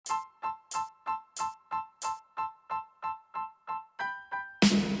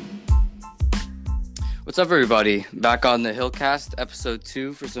What's up, everybody? Back on the HillCast, episode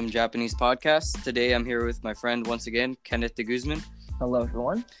 2 for some Japanese podcasts. Today, I'm here with my friend, once again, Kenneth DeGuzman. Hello,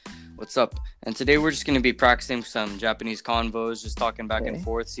 everyone. What's up? And today, we're just going to be practicing some Japanese convos, just talking back and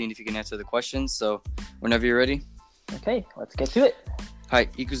forth, seeing if you can answer the questions. So, whenever you're ready. Okay, let's get to it. はい、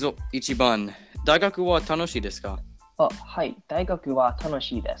行くぞ。1番。大学は楽しいですか？はい、大学は楽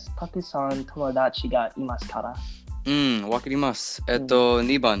しいです。たくさん友達がいますから。わかります。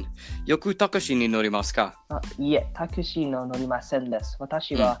2番。よくタクシーに乗りますか？いえ、タクシーの乗りませんです。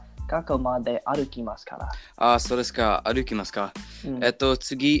私は学校まで歩きますから。そうですか。歩きますか。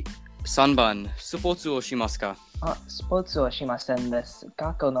次、3番。スポーツをしますか？スポーツをしませんです。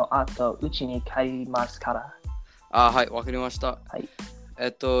学校の後、家に帰りますから。はい、わかりました。はい。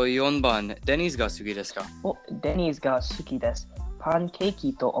4番。デニーズが好きですか？デニーズが好きです。パンケー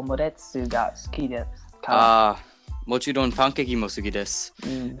キとオムレツが好きですか？もちろんパンケーキも好きです。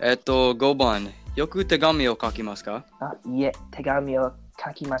5番。よく手紙を書きますか？いえ、手紙を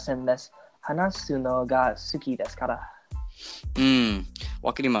書きませんです。話すのが好きですから。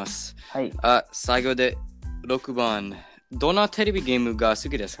わかります。はい。最後で6番。どんなテレビゲームが好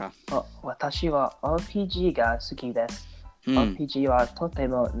きですか？私は RPG が好きです。RPG はとて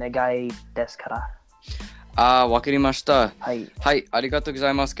も長いですから。わかりました。はい。はい、ありがとうござ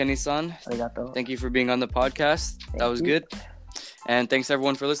います、ケニーさん。ありがとう。Thank you for being on the podcast. That was good. And thanks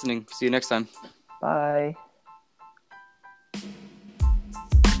everyone for listening. See you next time. Bye.